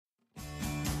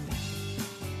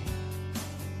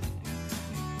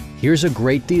Here's a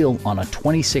great deal on a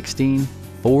 2016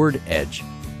 Ford Edge.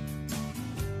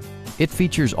 It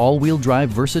features all-wheel drive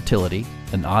versatility,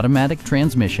 an automatic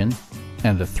transmission,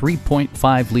 and a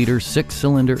 3.5-liter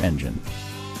six-cylinder engine.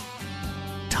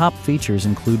 Top features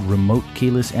include remote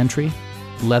keyless entry,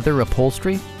 leather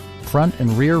upholstery, front and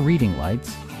rear reading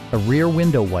lights, a rear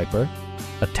window wiper,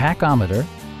 a tachometer,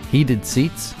 heated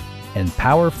seats, and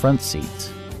power front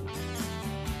seats.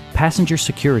 Passenger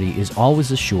security is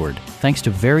always assured thanks to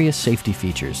various safety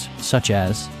features such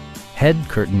as head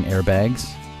curtain airbags,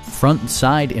 front and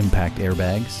side impact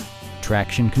airbags,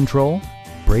 traction control,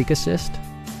 brake assist,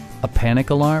 a panic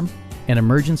alarm, an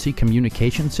emergency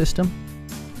communication system,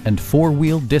 and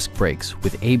four-wheel disc brakes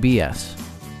with ABS.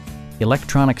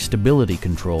 Electronic stability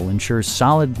control ensures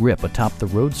solid grip atop the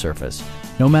road surface,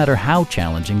 no matter how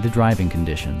challenging the driving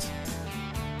conditions.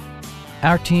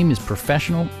 Our team is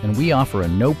professional and we offer a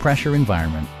no-pressure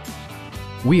environment.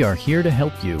 We are here to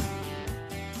help you.